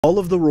All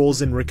of the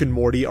roles in Rick and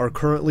Morty are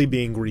currently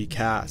being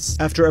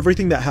recast. After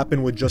everything that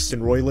happened with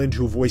Justin Roiland,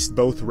 who voiced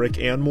both Rick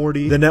and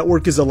Morty, the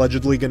network is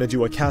allegedly gonna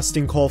do a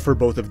casting call for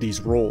both of these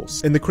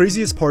roles. And the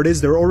craziest part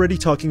is they're already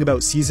talking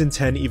about season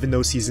 10 even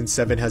though season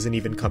 7 hasn't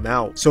even come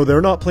out. So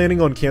they're not planning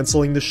on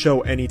canceling the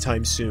show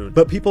anytime soon.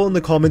 But people in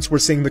the comments were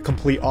saying the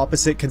complete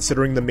opposite,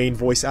 considering the main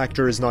voice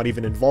actor is not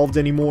even involved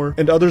anymore.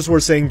 And others were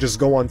saying just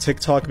go on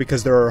TikTok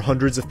because there are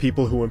hundreds of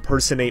people who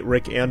impersonate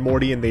Rick and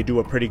Morty and they do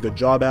a pretty good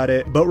job at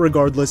it. But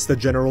regardless, the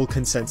general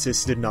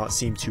consensus did not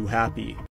seem too happy.